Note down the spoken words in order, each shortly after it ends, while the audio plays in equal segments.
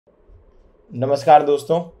નમસ્કાર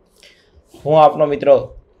દોસ્તો, હું આપનો મિત્ર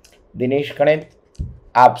દિનેશ કણેત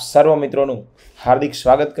આપ સર્વ મિત્રોનું હાર્દિક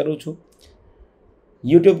સ્વાગત કરું છું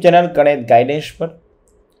યુટ્યુબ ચેનલ કણેત ગાઈડન્સ પર।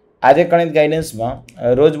 આજે કણેત ગાઈડન્સમાં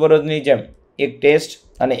રોજબરોજની જેમ એક ટેસ્ટ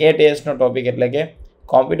અને એ ટેસ્ટનો ટોપિક એટલે કે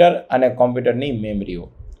કોમ્પ્યુટર અને કોમ્પ્યુટરની મેમરીઓ।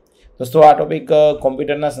 દોસ્તો, આ ટોપિક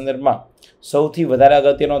કોમ્પ્યુટરના સંદર્ભમાં સૌથી વધારે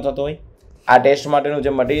અગત્યનો થતો હોય। આ ટેસ્ટ માટેનું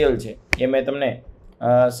જે મટીરિયલ છે એ મેં તમને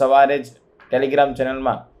સવારે જ ટેલિગ્રામ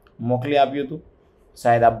ચેનલમાં મોકલી આપ્યું હતું।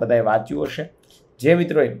 શાયદ આપ બધાએ વાંચ્યું હશે। જે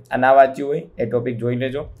મિત્રોએ આ ના વાંચ્યું હોય એ ટોપિક જોઈ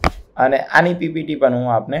લેજો અને આની પીપીટી પણ હું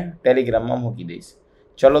આપને ટેલિગ્રામમાં મૂકી દઈશ।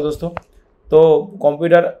 ચલો દોસ્તો, તો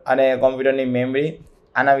કોમ્પ્યુટર અને કોમ્પ્યુટરની મેમરી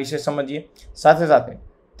આના વિશે સમજીએ। સાથે સાથે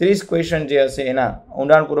 30 ક્વેશ્ચન જે હશે એના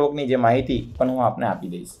ઊંડાણપૂર્વકની જે માહિતી પણ હું આપને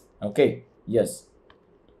આપી દઈશ। Okay, yes.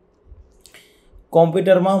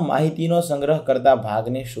 કોમ્પ્યુટરમાં માહિતીનો સંગ્રહ કરતા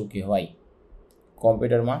ભાગને શું કહેવાય?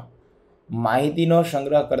 કોમ્પ્યુટરમાં માહિતીનો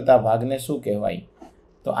સંગ્રહ કરતા ભાગને શું કહેવાય?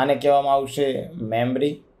 તો આને કહેવામાં આવશે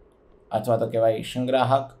મેમરી, અથવા તો કહેવાય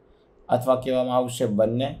સંગ્રાહક, અથવા કહેવામાં આવશે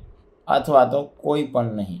બંને, અથવા તો કોઈ પણ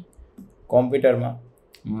નહીં। કોમ્પ્યુટરમાં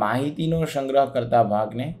માહિતીનો સંગ્રહ કરતા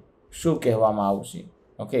ભાગને શું કહેવામાં આવશે?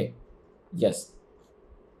 ઓકે, યસ,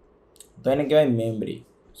 તો એને કહેવાય મેમરી।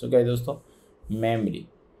 શું કહેવાય દોસ્તો? મેમરી।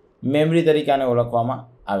 મેમરી તરીકે આને ઓળખવામાં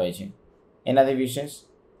આવે છે। એનાથી વિશેષ,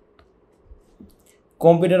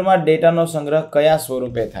 કોમ્પ્યુટરમાં ડેટાનો સંગ્રહ કયા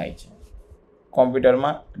સ્વરૂપે થાય છે?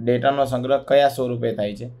 કોમ્પ્યુટરમાં ડેટાનો સંગ્રહ કયા સ્વરૂપે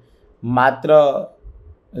થાય છે? માત્ર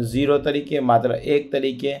 0 તરીકે, માત્ર 1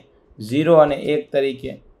 તરીકે, 0 અને 1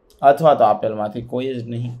 તરીકે, અથવા તો આપેલમાંથી કોઈ જ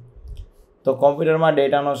નહીં। તો કોમ્પ્યુટરમાં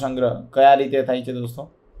ડેટાનો સંગ્રહ કયા રીતે થાય છે દોસ્તો?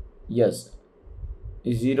 યસ,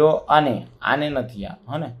 0 અને આને નથી,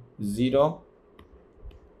 આ ને 0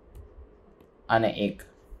 અને 1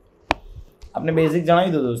 આપણે બેઝિક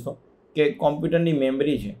જણાવી દો દોસ્તો કે કોમ્પ્યુટરની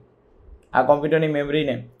મેમરી છે, આ કોમ્પ્યુટરની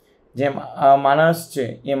મેમરીને જેમ માણસ છે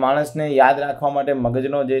એ માણસને યાદ રાખવા માટે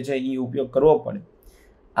મગજનો જે છે એ ઉપયોગ કરવો પડે,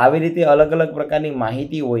 આવી રીતે અલગ અલગ પ્રકારની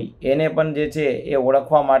માહિતી હોય એને પણ જે છે એ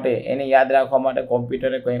ઓળખવા માટે, એને યાદ રાખવા માટે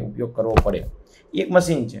કોમ્પ્યુટરે કંઈ ઉપયોગ કરવો પડે। એક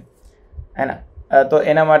મશીન છે એના, તો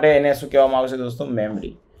એના માટે એને શું કહેવામાં આવશે દોસ્તો?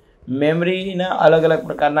 મેમરી। મેમરીના અલગ અલગ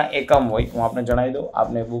પ્રકારના એકમ હોય, હું આપને જણાવી દઉં,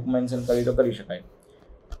 આપને બુક મેન્શન કરી તો કરી શકાય।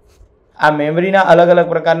 આ મેમરીના અલગ અલગ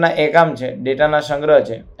પ્રકારના એકમ છે, ડેટાના સંગ્રહ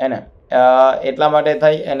છે એને એટલા માટે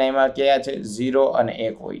થઈ અને એમાં કયા છે? 0 અને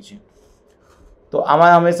 1 હોય છે। તો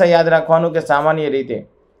આમાં હંમેશા યાદ રાખવાનું કે સામાન્ય રીતે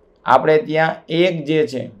આપણે ત્યાં એક જે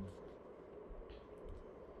છે,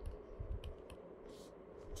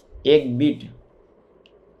 એક બીટ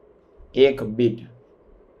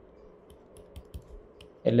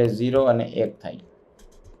એટલે 0 અને 1 થાય।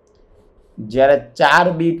 જ્યારે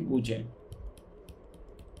 4 બીટ પૂછે,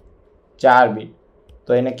 4 બીટ, તો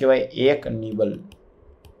એને કહેવાય એક નિબલ।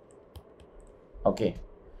 ઓકે,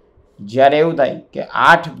 જ્યારે એવું થાય કે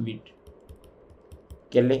 8 બીટ,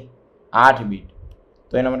 કેટલી? 8 બીટ,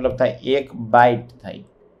 તો એનો મતલબ થાય 1 બાઇટ થાય।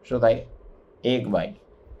 શું થાય? 1 બાઇટ।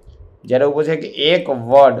 જ્યારે એવું પૂછે કે 1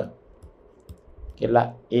 વર્ડ, કેટલા?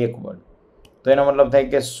 1 વર્ડ, તો એનો મતલબ થાય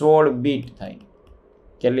કે 16 બીટ થાય।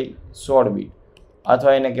 કેટલી? 16 બીટ,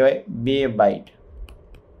 અથવા એને કહેવાય 2 બાઇટ।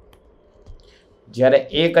 જ્યારે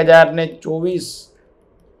 1024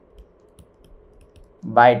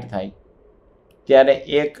 બાઇટ થાય ત્યારે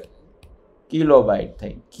 1 કિલો બાઇટ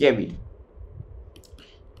થાય, કેબી।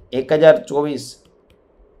 1024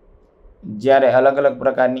 જ્યારે અલગ અલગ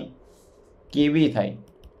પ્રકારની કેબી થાય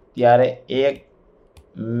ત્યારે 1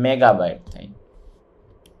 મેગાબાઇટ થાય,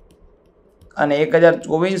 અને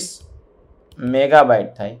 1024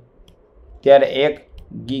 મેગાબાઇટ થાય ત્યારે 1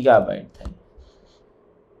 ગીગાબાઇટ થાય।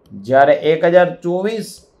 જ્યારે 1024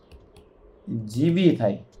 જીબી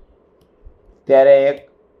થાય ત્યારે 1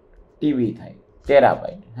 ટીબી થાય,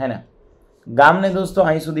 ટેરાબાઇટ, હે ને? ગામને દોસ્તો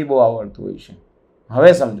અહીં સુધી બહુ આવડતું હોય છે।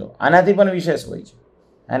 હવે સમજો, આનાથી પણ વિશેષ હોય છે,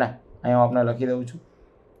 હે ને? અહીં હું આપને લખી દઉં છું।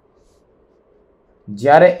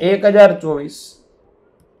 જ્યારે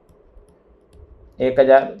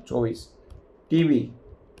 1024 ટીબી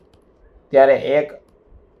ત્યારે 1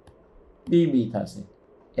 પીબી થશે,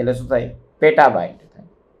 એટલે શું થાય? પેટાબાઇટ થાય।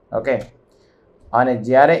 ઓકે, અને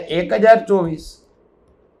જ્યારે 1024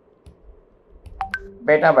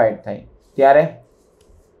 પેટાબાઇટ થાય ત્યારે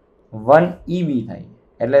 1 ઈબી થાય,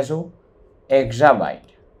 એટલે શું? એક્ઝાબાઇટ,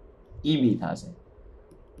 ઈબી થશે।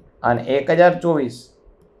 અને 1024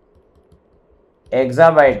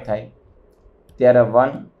 એક્ઝાબાઇટ થાય ત્યારે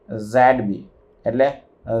 1 ઝેડબી, એટલે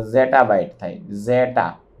ઝેટાબાઇટ થાય,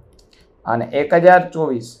 ઝેટા। અને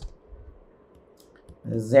 1024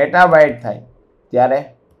 ઝેટાબાઇટ થાય ત્યારે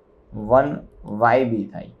 1 વાયબી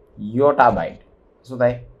થાય, યોટાબાઇટ। શું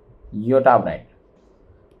થાય? યોટાબાઇટ।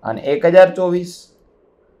 અને 1024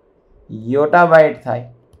 યોટાબાઇટ થાય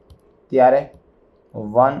ત્યારે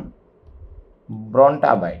 1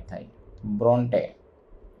 બ્રોન્ટાબાઇટ થાય, બ્રોન્ટે.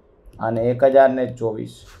 અને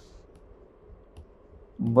 1024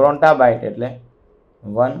 બ્રોન્ટાબાઇટ એટલે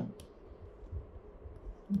 1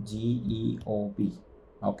 GEOP.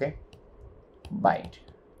 Okay, byte.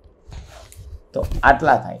 તો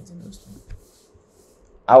આટલા થાય છે દોસ્તો,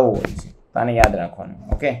 આવું હોય છે, તને યાદ રાખવાનું.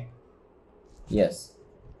 ઓકે, યસ,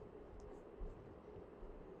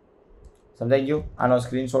 સમજાઈ ગયું. આનો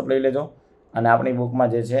સ્ક્રીનશોટ લઈ લેજો અને આપણી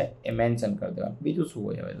બુકમાં જે છે એ મેન્શન કરી દેવાનું. બીજું શું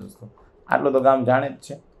હોય હવે દોસ્તો, આટલું તો ગામ જાણે જ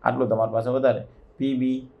છે, આટલું તમારી પાસે વધારે.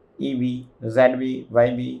 PB, EB, ઝેડબી,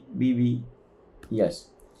 YB, BB. Yes,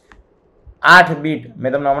 8 bit.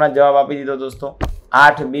 મેં તમને હમણાં જવાબ આપી દીધો દોસ્તો.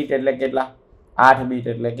 8 બીટ એટલે કેટલા? 8 બીટ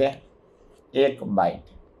એટલે કે 1 બાઇટ.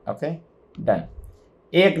 Okay, done.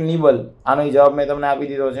 1 નિબલ, આનો જવાબ મેં તમને આપી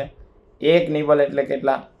દીધો છે. 1 નિબલ એટલે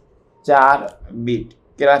કેટલા? 4 બીટ.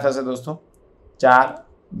 કેટલા થશે દોસ્તો? 4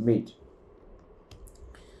 બીટ.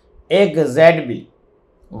 1 ઝેડબી,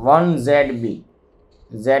 1 ઝેડબી.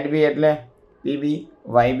 ઝેડબી એટલે પીબી,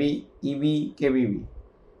 વાયબી, ઈબી કે બીબી.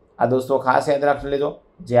 આ દોસ્તો ખાસ યાદ રાખી લેજો.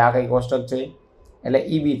 જે આ કઈ કોષ્ટક છે એટલે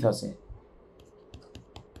ઈબી થશે,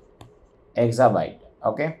 એક્ઝાબાઇટ.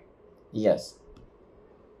 Okay, yes.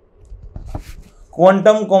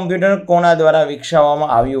 ક્વોન્ટમ કોમ્પ્યુટર કોના દ્વારા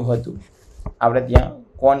વિકસાવવામાં આવ્યું હતું? આપણે ત્યાં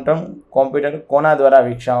ક્વોન્ટમ કોમ્પ્યુટર કોના દ્વારા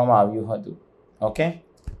વિકસાવવામાં આવ્યું હતું? Okay,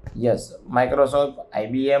 yes, Microsoft,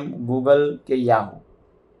 IBM, Google કે યાહુ?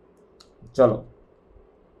 ચલો,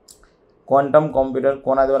 ક્વોન્ટમ કોમ્પ્યુટર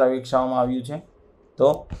કોના દ્વારા વિકસાવવામાં આવ્યું છે? તો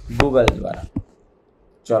ગૂગલ દ્વારા.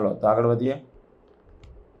 ચલો, તો આગળ વધીએ.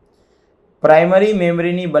 પ્રાઇમરી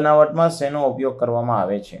મેમરીની બનાવટમાં શેનો ઉપયોગ કરવામાં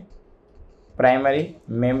આવે છે? પ્રાઇમરી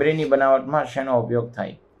મેમરીની બનાવટમાં શેનો ઉપયોગ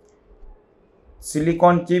થાય?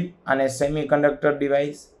 સિલિકોન ચિપ અને semiconductor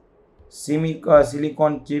device,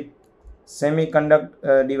 silicon chip,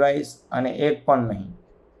 semiconductor device અને એક પણ નહીં.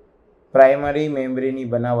 પ્રાઇમરી મેમરીની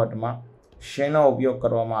બનાવટમાં શેનો ઉપયોગ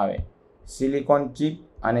કરવામાં આવે? સિલિકોન ચિપ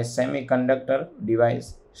અને સેમિકન્ડક્ટર ડિવાઇસ,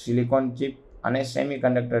 સિલિકોન ચિપ અને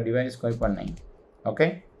સેમિકન્ડક્ટર ડિવાઇસ, કોઈ પણ નહીં. Okay,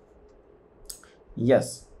 yes.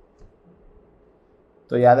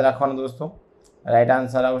 તો યાદ રાખવાનું દોસ્તો, રાઈટ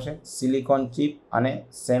આન્સર આવશે સિલિકોન ચિપ અને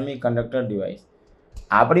સેમિકન્ડક્ટર ડિવાઇસ.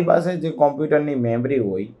 આપણી પાસે જે કોમ્પ્યુટરની મેમરી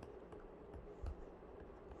હોય,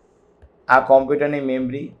 આ કોમ્પ્યુટરની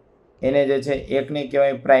મેમરી એને જે છે એકને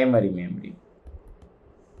કહેવાય પ્રાઇમરી મેમરી.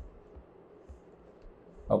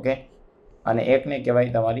 ઓકે, અને એકને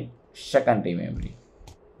કહેવાય તમારી સેકન્ડરી મેમરી.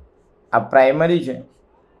 આ પ્રાઇમરી છે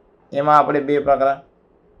એમાં આપણે બે પ્રકાર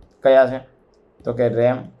કયા છે? તો કે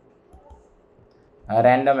રેમ,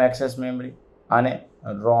 રેન્ડમ એક્સેસ મેમરી, અને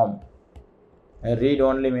રોમ, રીડ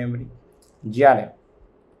ઓનલી મેમરી. જ્યારે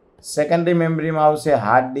સેકન્ડરી મેમરીમાં આવશે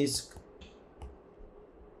હાર્ડ ડિસ્ક,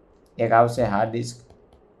 એક આવશે હાર્ડ ડિસ્ક,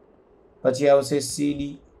 પછી આવશે CD,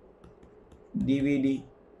 DVD,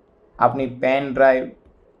 આપની પેન ડ્રાઈવ.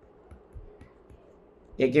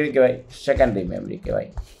 એ કેવી કહેવાય? સેકન્ડરી મેમરી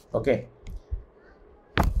કહેવાય. ઓકે,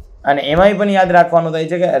 અને એમાંય પણ યાદ રાખવાનું થાય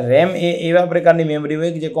છે કે રેમ એ એવા પ્રકારની મેમરી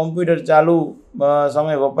હોય કે જે કોમ્પ્યુટર ચાલુ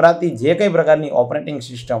સમયે વપરાતી જે કંઈ પ્રકારની ઓપરેટિંગ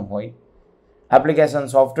સિસ્ટમ હોય, એપ્લિકેશન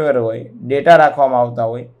સોફ્ટવેર હોય, ડેટા રાખવામાં આવતા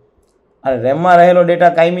હોય, અને રેમમાં રહેલો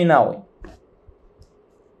ડેટા કાયમી ના હોય.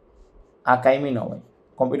 આ કાયમી ન હોય,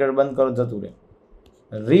 કોમ્પ્યુટર બંધ કરો જતું રહે.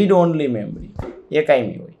 રીડ ઓનલી મેમરી એ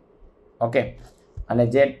કાયમી હોય. ઓકે, અને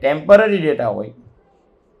જે ટેમ્પરરી ડેટા હોય,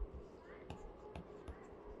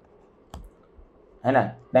 હે ને,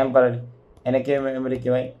 ટેમ્પરરી, એને કેવી મેમરી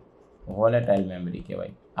કહેવાય? વોલેટાઇલ મેમરી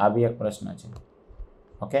કહેવાય. આ બી એક પ્રશ્ન છે.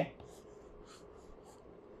 ઓકે,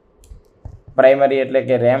 પ્રાઇમરી એટલે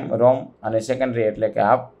કે રેમ, રોમ, અને સેકન્ડરી એટલે કે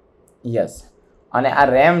આપ. યસ, અને આ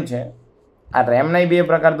રેમ છે, આ રેમના બે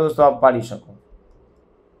પ્રકાર દોસ્તો આપ પાડી શકો,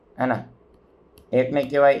 હે ને. એકને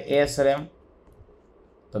કહેવાય એસ રેમ,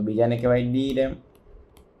 તો બીજાને કહેવાય ડી રેમ.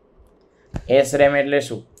 એસ રેમ એટલે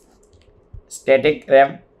શું? સ્ટેટિક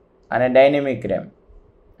રેમ અને ડાયનેમિક રેમ,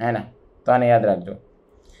 હે ને. તો આને યાદ રાખજો.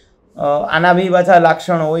 આના બી પાછા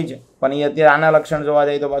લક્ષણો હોય છે, પણ એ અત્યારે આના લક્ષણ જોવા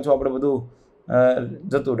જઈએ તો પાછું આપણે બધું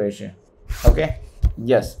જતું રહેશે. Okay,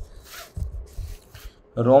 yes.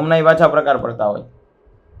 રોમના પાછા પ્રકાર પડતા હોય,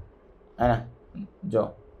 હે ને. જો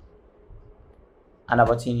આના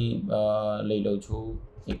પછી લઈ લઉં છું,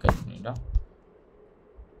 એક જ મિનિટ.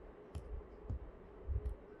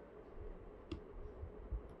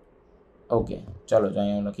 ઓકે, ચાલો, જો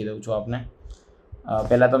અહીંયા હું લખી દઉં છું આપને.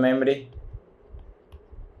 પહેલાં તો મેમરી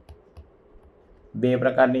બે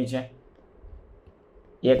પ્રકારની છે.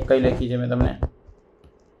 એક કઈ લખી છે મેં તમને?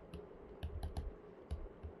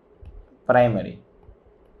 પ્રાઇમરી.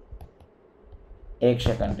 એક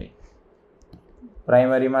સેકન્ડરી.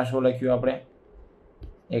 પ્રાઇમરીમાં શું લખ્યું આપણે?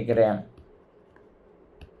 એક રેમ,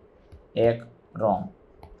 એક રોમ.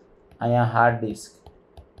 અહીંયા હાર્ડ ડિસ્ક,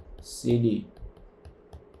 સીડી,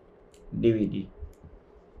 ડીવીડી.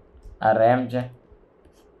 આ રેમ છે,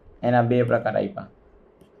 એના બે પ્રકાર આપ્યા.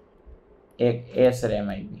 એક એસ રેમ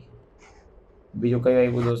આપી, બીજું કયું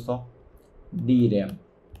આપ્યું દોસ્તો? D RAM.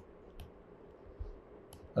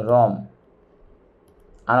 રોમ,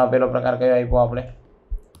 આનો પહેલો પ્રકાર કયો આપ્યો આપણે?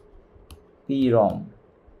 પી રોમ.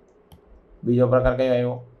 બીજો પ્રકાર કયો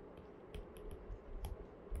આવ્યો?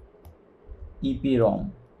 ઈપી રોમ,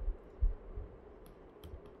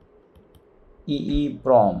 ઈ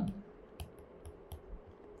પ્રોમ.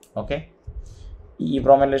 ઓકે, ઈ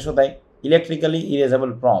પ્રોમ એટલે શું થાય? Electrically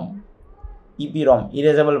erasable prom. ઈપી રોમ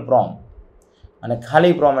ઇરેઝેબલ પ્રોમ. અને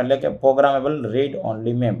ખાલી પ્રોમ એટલે કે પ્રોગ્રામેબલ રીડ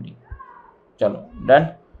ઓનલી મેમરી. ચલો ડન.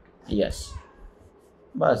 યસ,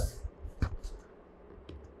 બસ.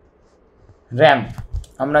 રેમ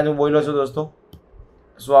હમણાં હું બોલ્યો છું દોસ્તો,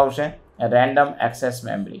 શું આવશે? Random access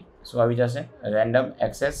memory. શું આવી જશે? Random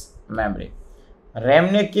access memory.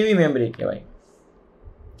 રેમને કેવી મેમરી કહેવાય?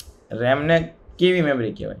 રેમને કેવી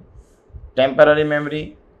મેમરી કહેવાય? Temporary memory,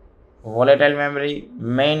 volatile memory,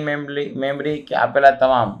 main memory કે આપેલા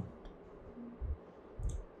તમામ?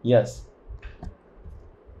 યસ,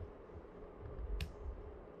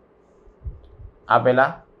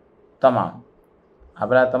 આપેલા તમામ.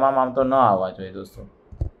 આપેલા તમામ આમ તો ન આવવા જોઈએ દોસ્તો,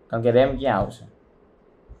 કારણ કે રેમ ક્યાં આવશે?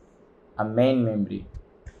 આ મેઇન મેમરી.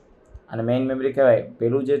 અને મેઇન મેમરી કહેવાય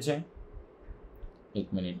પેલું જે છે, એક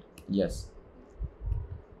મિનિટ. યસ,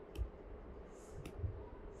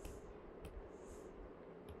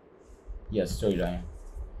 યસ, જોઈ લો અહીંયા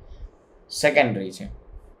સેકન્ડરી છે,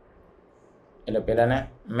 એટલે પહેલાને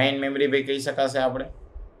મેઇન મેમરી ભાઈ કહી શકાશે આપણે.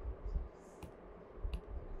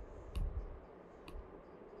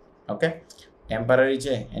 ઓકે, ટેમ્પરરી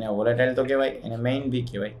છે એને વોલેટાઇલ તો કહેવાય, એને મેઇન બી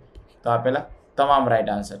કહેવાય. તો આ પહેલા તમામ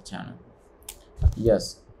રાઈટ આન્સર છે આનો. Yes,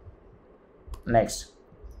 next.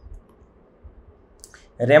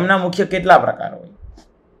 રેમના મુખ્ય કેટલા પ્રકાર હોય?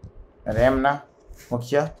 રેમના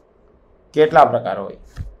મુખ્ય કેટલા પ્રકાર હોય?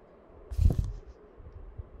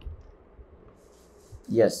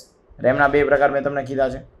 યસ, રેમના બે પ્રકાર મેં તમને કીધા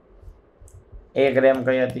છે. એક રેમ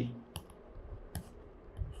કઈ હતી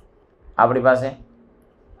આપણી પાસે?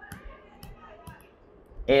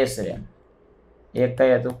 S RAM. એક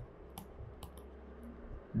કઈ હતું?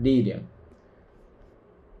 D RAM.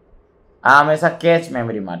 આ હંમેશા કેચ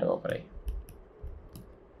મેમરી માટે વપરાય.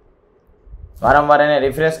 વારંવાર એને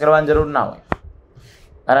રિફ્રેશ કરવાની જરૂર ના હોય,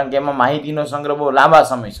 કારણ કે એમાં માહિતીનો સંગ્રહ બહુ લાંબા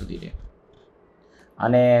સમય સુધી રહે.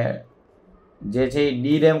 અને જે છે એ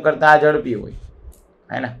ડી રેમ કરતાં આ ઝડપી હોય,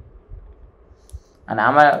 હે ને? અને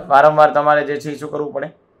આમાં વારંવાર તમારે જે છે એ શું કરવું પડે?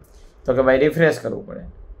 તો કે ભાઈ રિફ્રેશ કરવું પડે.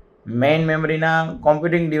 મેઇન મેમરીના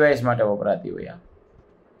કોમ્પ્યુટિંગ ડિવાઇસ માટે વપરાતી હોય આ.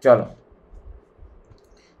 ચલો,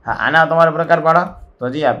 હા, આના તમારે પ્રકાર પાડો તો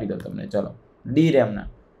હજી આપી દો તમને. ચલો, ડી રેમના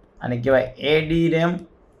આને કહેવાય એડી રેમ,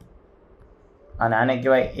 અને આને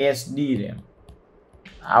કહેવાય એસડી રેમ.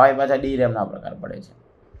 આવા પાછા ડી રેમના પ્રકાર પડે છે.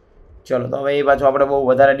 ચલો, તો હવે એ પાછું આપણે બહુ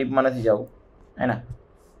વધારે ડીપમાં નથી જવું, હે ને?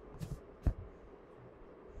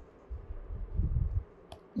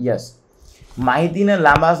 યસ, માહિતીને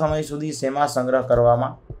લાંબા સમય સુધી શેમાં સંગ્રહ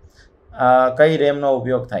કરવામાં કઈ રેમનો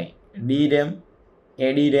ઉપયોગ થાય? ડી રેમ,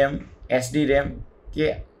 એડી રેમ, એસડી રેમ કે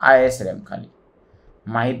આઈએસ રેમ? ખાલી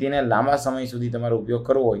માહિતીને લાંબા સમય સુધી તમારો ઉપયોગ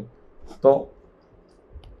કરવો હોય તો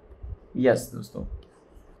યસ દોસ્તો,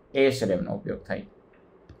 એસ રેમનો ઉપયોગ થાય.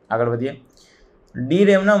 આગળ વધીએ. ડી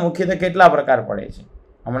રેમના મુખ્યત્વે કેટલા પ્રકાર પડે છે?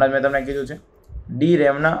 હમણાં જ મેં તમને કીધું છે, ડી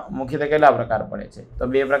રેમના મુખ્યત્વે કેટલા પ્રકાર પડે છે? તો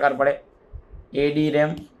બે પ્રકાર પડે. એડી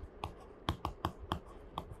રેમ,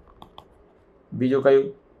 બીજું કયું?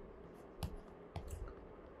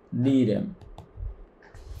 ડી રેમ,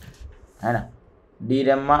 હે ને? ડી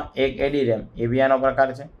રેમમાં એક એડી રેમ, એ બી આનો પ્રકાર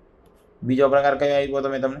છે. બીજો પ્રકાર કયો આવ્યો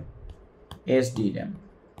તમે તમને? SD RAM.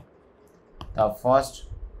 તો ફર્સ્ટ,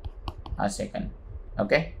 આ સેકન્ડ.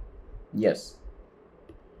 Okay, yes.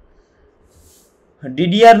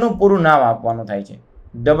 ડીડીઆર નું પૂરું નામ આપવાનું થાય છે.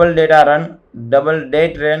 Double data run, double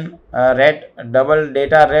date rate, double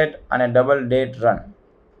data rate અને double date run.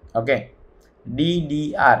 Okay,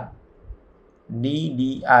 DDR.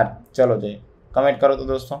 DDR. ચલો તે કમેન્ટ કરો તો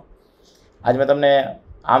દોસ્તો. આજ મેં તમને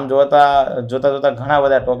આમ જોતા ઘણા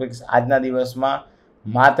બધા ટોપિક્સ આજના દિવસમાં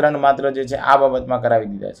માત્ર ને માત્ર જે છે આ બાબતમાં કરાવી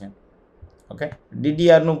દીધા છે. ઓકે,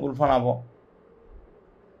 ડીડીઆર નું ફૂલ ફોર્મ આપો.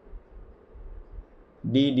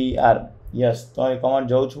 ડીડીઆર. યસ, તો એ કમેન્ટ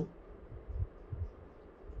જોઉં છું.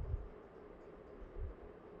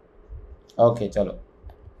 ઓકે, ચલો.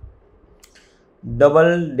 Double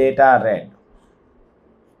data rate.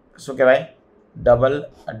 શું કહેવાય? Double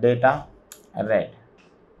data rate.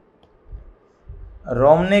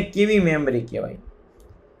 રોમને કેવી મેમરી કહેવાય?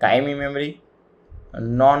 કાયમી memory,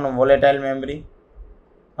 non volatile memory,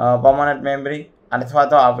 permanent memory અથવા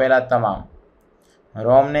તો આપેલા તમામ.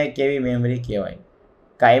 રોમને કેવી મેમરી કહેવાય?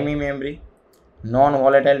 કાયમી memory, non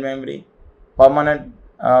volatile memory, permanent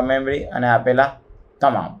memory અને આપેલા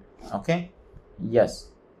તમામ. Okay, yes.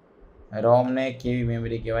 રોમને કેવી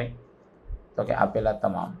મેમરી કહેવાય? તો કે આપેલા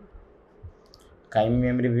તમામ. કાયમી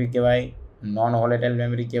મેમરી બી કહેવાય, નોન વોલેટાઇલ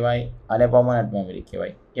મેમરી કહેવાય અને પરમનન્ટ મેમરી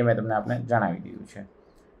કહેવાય. એ મેં તમને આપણે જણાવી દીધું છે.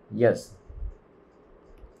 યસ.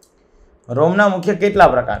 રોમના મુખ્ય કેટલા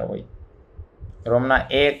પ્રકાર હોય? રોમના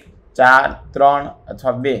 1, 4, 3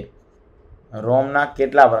 અથવા 2. રોમના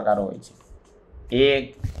કેટલા પ્રકાર હોય છે? 1,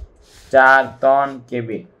 4, 3 કે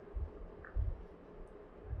 2?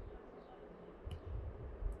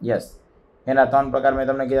 યસ, એના 3 પ્રકાર મેં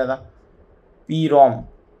તમને કીધા હતા. પી રોમ,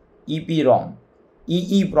 ઈપી રોમ,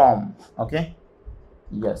 EEPROM. Okay,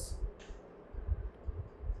 yes.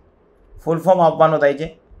 Full form આપવાનું થાય છે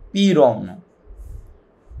પી રોમનું.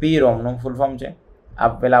 પી રોમનું ફૂલ ફોર્મ છે,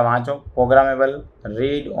 આપ પહેલાં વાંચો. Programmable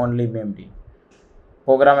read only memory,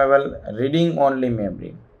 programmable reading only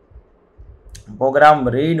memory, programme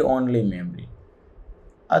read only memory,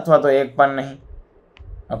 અથવા તો એક પણ નહીં.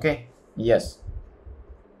 Okay, yes.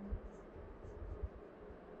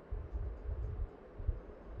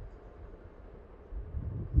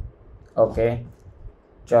 ઓકે,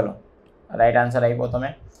 ચલો, રાઈટ આન્સર આપ્યો તમે.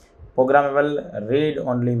 Programmable read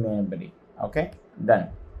only memory. Okay, done.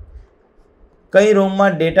 કઈ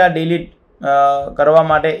રોમમાં ડેટા ડિલીટ કરવા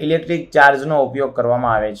માટે ઇલેક્ટ્રિક ચાર્જનો ઉપયોગ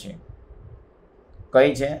કરવામાં આવે છે?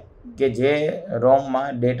 કઈ છે કે જે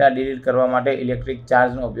રોમમાં ડેટા ડિલીટ કરવા માટે ઇલેક્ટ્રિક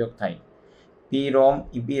ચાર્જનો ઉપયોગ થાય? પી રોમ,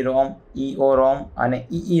 ઈપી રોમ, ઈઓ રોમ અને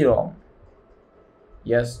ઈ રોમ.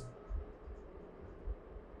 યસ,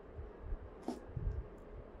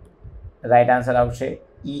 રાઈટ આન્સર આવશે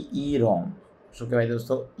ઈ રોમ. શું કહેવાય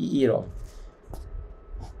દોસ્તો? ઈ રોમ.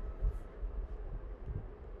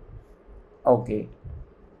 ઓકે.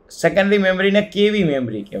 સેકન્ડરી મેમરીને કેવી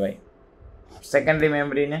મેમરી કહેવાય? સેકન્ડરી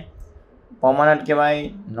મેમરીને પરમનન્ટ કહેવાય,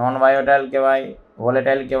 નોન વાયોટાઇલ કહેવાય,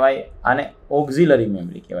 વોલેટાઇલ કહેવાય અને ઓક્ઝિલરી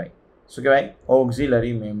મેમરી કહેવાય. શું કહેવાય?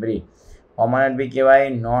 Auxiliary memory. પરમનન્ટ બી કહેવાય,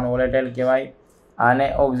 નોન વોલેટાઇલ કહેવાય અને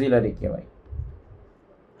ઓક્ઝિલરી કહેવાય.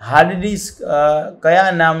 હાર્ડ ડિસ્ક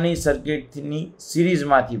કયા નામની સર્કિટની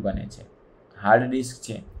સિરીઝમાંથી બને છે? હાર્ડ ડિસ્ક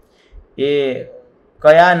છે એ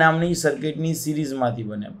કયા નામની સર્કિટની સિરીઝમાંથી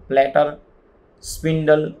બને? પ્લેટર,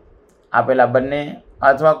 સ્પિન્ડલ, આપેલા બંને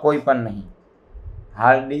અથવા કોઈ પણ નહીં.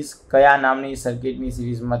 હાર્ડ ડિસ્ક કયા નામની સર્કિટની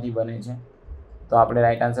સિરીઝમાંથી બને છે? તો આપણે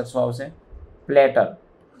રાઈટ આન્સર શું આવશે? પ્લેટર.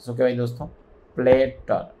 શું કહેવાય દોસ્તો?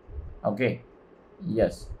 પ્લેટર. Okay,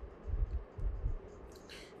 yes.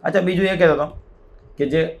 અચ્છા, બીજું એ કહેતો હતો કે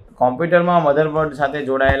જે કોમ્પ્યુટરમાં મધરબોર્ડ સાથે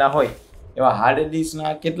જોડાયેલા હોય એવા હાર્ડ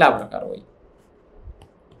ડિસ્કના કેટલા પ્રકાર હોય?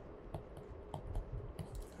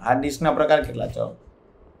 હાર્ડ ડિસ્કના પ્રકાર કેટલા? ચાલો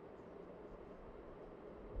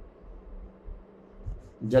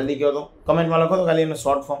જલ્દી કહો તો, કમેન્ટમાં લખો તો ખાલી એનું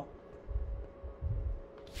શોર્ટ ફોર્મ.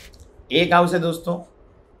 એક આવશે દોસ્તો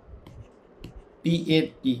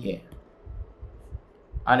PATA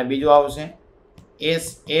અને બીજું આવશે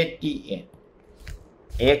SATA.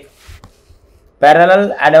 એક parallel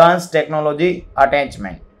advance technology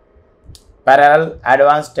attachment, parallel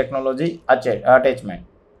advance technology attachment.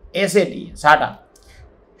 SATA સાટા.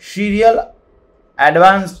 Serial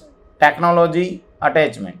advance technology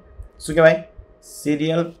attachment. શું કહેવાય?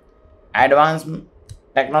 Serial advance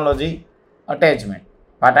technology attachment.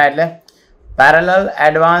 પાટા એટલે પેરેલલ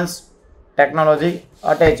એડવાન્સ ટેકનોલોજી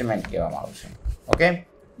અટેચમેન્ટ કહેવામાં આવશે. Okay,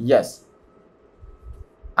 yes.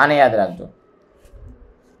 આને યાદ રાખજો,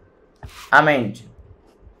 આ મેઇન છે.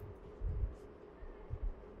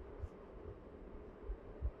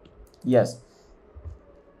 યસ.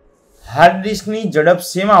 હાર્ડ ડિસ્કની ઝડપ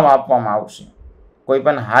શેમાં માપવામાં આવશે? કોઈ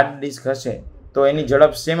પણ હાર્ડ ડિસ્ક હશે તો એની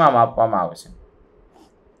ઝડપ શેમાં માપવામાં આવશે?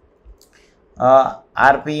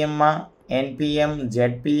 RPMમાં, NPM,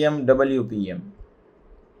 ZPM, WPM.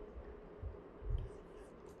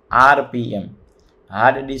 RPM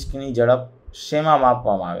hard ડિસ્કની ઝડપ શેમાં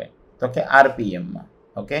માપવામાં આવે? તો કે RPMમાં.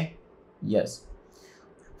 Okay, yes.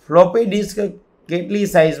 ફ્લોપી ડિસ્ક કેટલી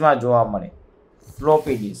સાઇઝમાં જોવા મળે?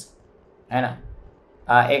 ફ્લોપી ડિસ્ક હે ને,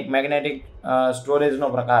 આ એક મેગ્નેટિક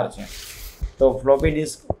સ્ટોરેજનો પ્રકાર છે. તો ફ્લોપી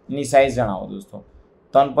ડિસ્કની સાઇઝ જણાવો દોસ્તો.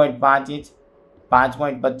 3.5 ઇંચ,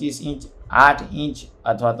 5.25 ઇંચ, 8 ઇંચ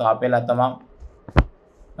અથવા તો આપેલા તમામ.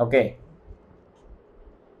 ઓકે,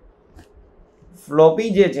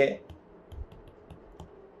 ફ્લોપી જે છે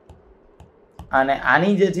અને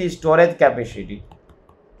આની જે છે સ્ટોરેજ કેપેસિટી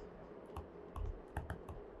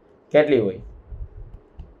કેટલી હોય?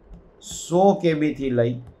 100 KB થી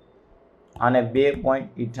લઈ અને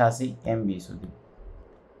 2.88 MB સુધી,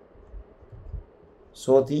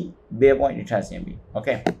 100 થી 2.88 MB.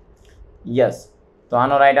 Okay, yes. તો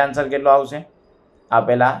આનો રાઈટ આન્સર કેટલો આવશે?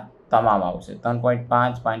 આપેલા તમામ આવશે,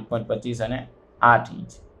 3.5, 5.25 અને 8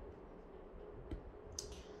 ઇંચ.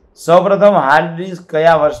 સૌપ્રથમ હાર્ડ ડિસ્ક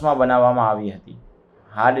કયા વર્ષમાં બનાવવામાં આવી હતી?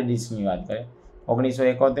 હાર્ડ ડિસ્કની વાત કરીએ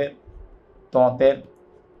 1971, 73,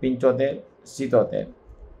 75, 77.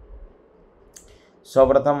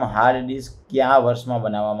 સૌપ્રથમ હાર્ડ ડિસ્ક કયા વર્ષમાં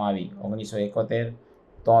બનાવવામાં આવી? 1971,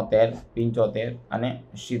 73, 75 અને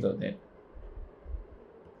 77.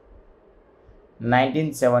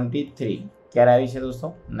 1973. ક્યારે આવી છે દોસ્તો?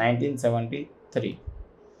 1973.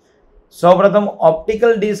 સૌપ્રથમ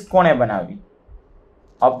ઓપ્ટિકલ ડિસ્ક કોણે બનાવી?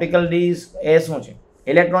 ઓપ્ટિકલ ડિસ્ક એ શું છે?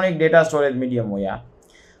 ઇલેક્ટ્રોનિક ડેટા સ્ટોરેજ મીડિયમ હોય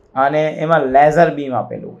અને એમાં લેઝર બીમ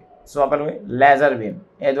આપેલું હોય. શું આપેલું હોય? Laser beam.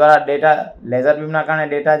 એ દ્વારા ડેટા, લેઝર બીમના કારણે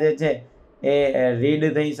ડેટા જે છે એ રીડ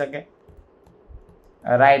થઈ શકે,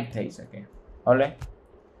 રાઇટ થઈ શકે. ઓલે,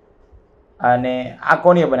 અને આ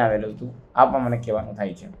કોને બનાવેલું હતું? આમાં મને કહેવાનું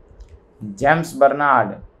થાય છે. James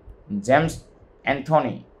Bernard, James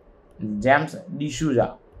Anthony, James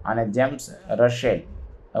D'Souza અને James Rachel.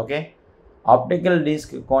 Okay, optical disk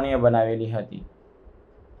કોને બનાવેલી હતી?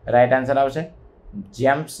 રાઈટ આન્સર આવશે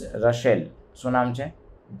જેમ્સ રશેલ. શું નામ છે?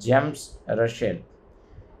 James Rachel.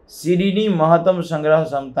 સીડીની મહત્તમ સંગ્રહ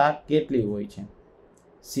ક્ષમતા કેટલી હોય છે?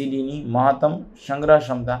 સીડીની મહત્તમ સંગ્રહ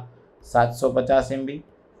ક્ષમતા 750 MB,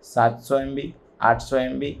 700 MB, 800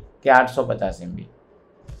 MB કે 850 MB?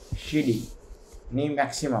 સીડીની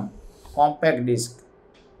મેક્સિમમ કોમ્પેક્ટ ડિસ્ક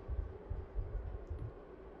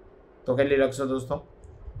તો કેટલી લખશો દોસ્તો?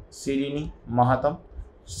 સીડીની મહત્તમ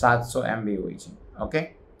 700 MB હોય છે. Okay,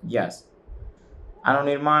 yes. આનું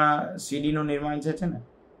નિર્માણ, સીડીનું નિર્માણ છે ને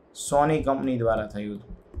સોની કંપની દ્વારા થયું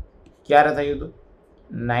હતું. ક્યારે થયું હતું?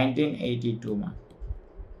 1982માં.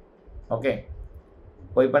 ઓકે,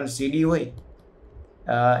 કોઈ પણ સીડી હોય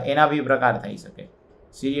એના બી પ્રકાર થઈ શકે.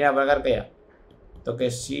 સીડીના પ્રકાર કયા? તો કે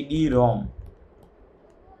સીડી રોમ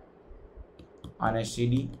અને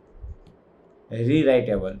સીડી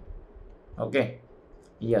રીરાઇટેબલ. Okay,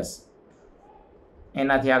 yes.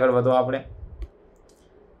 એનાથી આગળ વધો આપણે.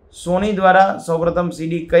 સોની દ્વારા સૌપ્રથમ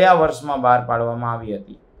સીડી કયા વર્ષમાં બહાર પાડવામાં આવી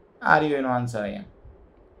હતી? આ રહ્યો એનો આન્સર અહીંયા.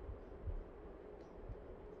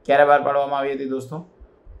 ક્યારે બહાર પાડવામાં આવી હતી દોસ્તો?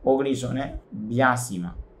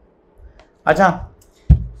 1982માં. અચ્છા,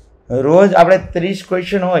 રોજ આપણે 30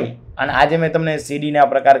 ક્વેશ્ચન હોય અને આજે મેં તમને સીડીના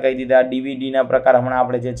પ્રકાર કહી દીધા, ડીવીડીના પ્રકાર હમણાં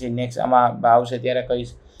આપણે જે છે નેક્સ્ટ આમાં આવશે ત્યારે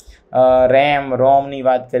કહીશ. રેમ, રોમની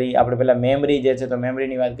વાત કરી આપણે, પહેલાં મેમરી જે છે તો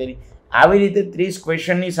મેમરીની વાત કરી. આવી રીતે 30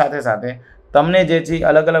 ક્વેશ્ચનની સાથે સાથે તમને જે છે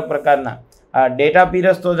અલગ અલગ પ્રકારના ડેટા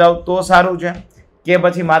પીરસતો જાઓ તો સારું છે, કે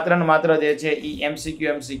પછી માત્ર ને માત્ર જે છે એ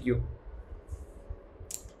એમસીક્યુ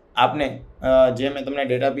આપને જે મેં તમને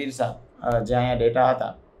ડેટા પીરસા, જે અહીંયા ડેટા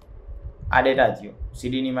હતા આ ડેટા થયો,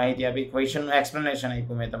 સીડીની માહિતી આપી, ક્વેશ્ચનનું એક્સપ્લેનેશન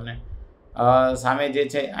આપ્યું મેં તમને, સામે જે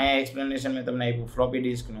છે અહીંયા એક્સપ્લેનેશન મેં તમને આપ્યું ફ્લોપી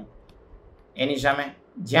ડિસ્કનું, એની સામે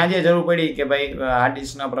જ્યાં જે જરૂર પડી કે ભાઈ હાર્ડ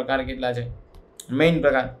ડિસ્કના પ્રકાર કેટલા છે, મેઇન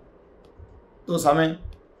પ્રકાર, તો સામે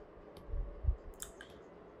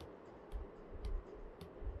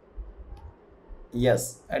યસ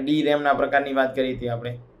ડી રેમના પ્રકારની વાત કરી હતી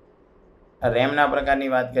આપણે, રેમના પ્રકારની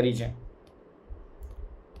વાત કરી છે,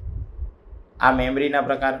 આ મેમરીના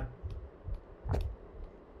પ્રકાર.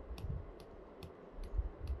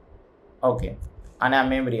 ઓકે, અને આ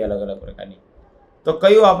મેમરી અલગ અલગ પ્રકારની. તો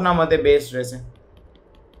કયું આપના મતે બેસ્ટ રહેશે?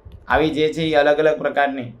 આવી જે છે એ અલગ અલગ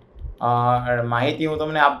પ્રકારની માહિતી હું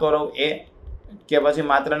તમને આપતો રહું એ, કે પછી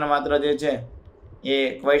માત્ર ને માત્ર જે છે એ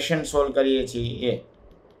ક્વેશ્ચન સોલ્વ કરીએ છીએ એ?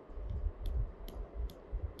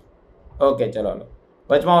 ઓકે, ચલો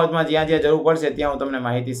વચમાં જ્યાં જ્યાં જરૂર પડશે ત્યાં હું તમને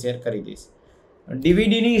માહિતી શેર કરી દઈશ.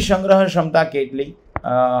 ડીવીડીની સંગ્રહ ક્ષમતા કેટલી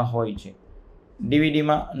હોય છે?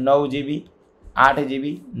 ડીવીડીમાં 9 GB, 8 GB,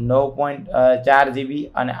 9.4 GB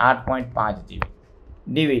અને 8.5 GB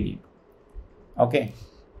ડીવીડી. ઓકે,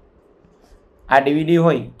 આ ડીવીડી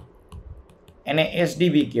હોય એને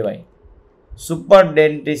એસડીબી કહેવાય, સુપર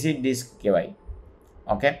ડેન્સિટી ડિસ્ક કહેવાય.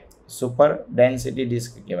 ઓકે, સુપર ડેન્સિટી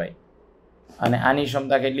ડિસ્ક કહેવાય. અને આની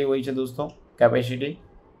ક્ષમતા કેટલી હોય છે દોસ્તો? કેપેસિટી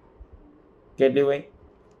કેટલી હોય?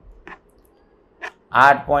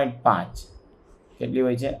 8.5. કેટલી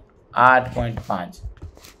હોય છે? 8.5.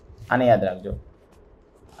 આને યાદ રાખજો.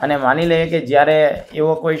 અને માની લઈએ કે જ્યારે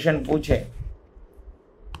એવો ક્વેશ્ચન પૂછે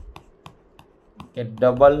કે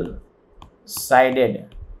ડબલ સાઇડેડ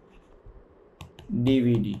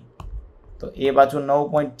ડીવીડી, તો એ પાછું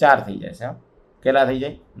 9.4 થઈ જશે. કેટલા થઈ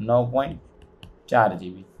જાય? 9.4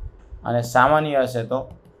 GB. અને સામાન્ય હશે તો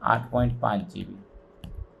 8.5 GB.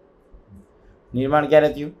 નિર્માણ ક્યારે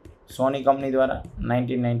થયું? સોની કંપની દ્વારા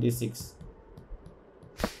 1996.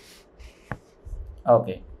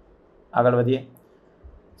 ઓકે, આગળ વધીએ.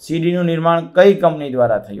 સીડીનું નિર્માણ કઈ કંપની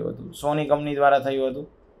દ્વારા થયું હતું? સોની કંપની દ્વારા થયું હતું.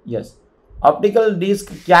 યસ. ઓપ્ટિકલ ડિસ્ક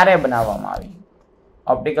ક્યારે બનાવવામાં આવી?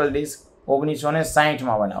 ઓપ્ટિકલ ડિસ્ક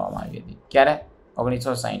 1960માં બનાવવામાં આવી હતી. ક્યારે?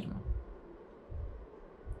 1960માં.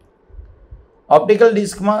 ઓપ્ટિકલ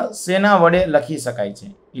ડિસ્કમાં શેના વડે લખી શકાય છે?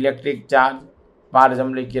 ઇલેક્ટ્રિક ચાર્જ,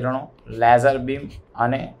 પારજમલી કિરણો, લેઝર બીમ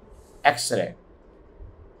અને એક્સરે.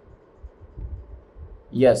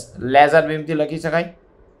 યસ, લેઝર બીમથી લખી શકાય.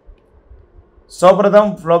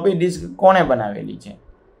 સૌપ્રથમ ફ્લોપી ડિસ્ક કોણે બનાવેલી છે?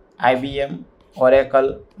 IBM, ઓરેકલ,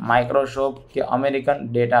 માઇક્રોસોફ્ટ કે અમેરિકન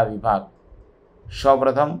ડેટા વિભાગ?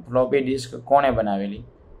 સૌપ્રથમ ફ્લોપી ડિસ્ક કોણે બનાવેલી?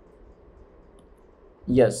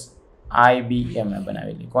 યસ, IBM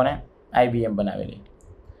બનાવેલી. કોને? IBM બનાવેલી.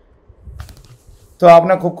 તો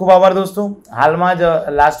આપને ખૂબ ખૂબ આભાર દોસ્તો. હાલમાં જ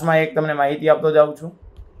લાસ્ટમાં એક તમને માહિતી આપતો જાઉં છું.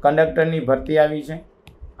 કંડક્ટરની ભરતી આવી છે.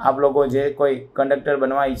 આપ લોકો જે કોઈ કંડક્ટર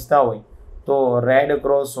બનવા ઈચ્છતા હોય તો રેડ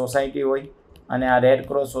ક્રોસ સોસાયટી હોય અને આ રેડ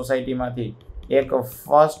ક્રોસ સોસાયટીમાંથી એક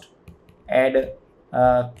ફર્સ્ટ એડ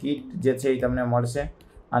કીટ જે છે એ તમને મળશે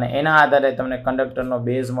અને એના આધારે તમને કંડક્ટરનો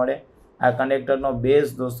બેઝ મળે. આ કંડક્ટરનો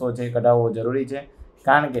બેઝ દોસ્તો છે કઢાવવો જરૂરી છે,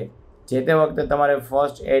 કારણ કે જે તે વખતે તમારે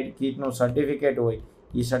ફર્સ્ટ એડ કીટનું સર્ટિફિકેટ હોય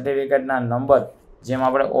એ સર્ટિફિકેટના નંબર, જેમ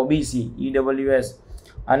આપણે OBC, EWS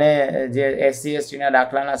અને જે SC STના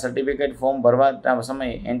દાખલાના સર્ટિફિકેટ ફોર્મ ભરવાના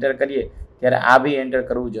સમયે એન્ટર કરીએ ત્યારે આ બી એન્ટર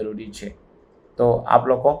કરવું જરૂરી છે. તો આપ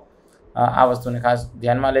લોકો આ વસ્તુને ખાસ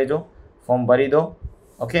ધ્યાનમાં લેજો, ફોર્મ ભરી દો.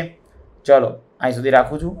 ઓકે, ચલો અહીં સુધી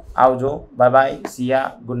રાખું છું. આવજો, બાય બાય,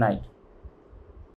 સિયા, ગુડ નાઇટ.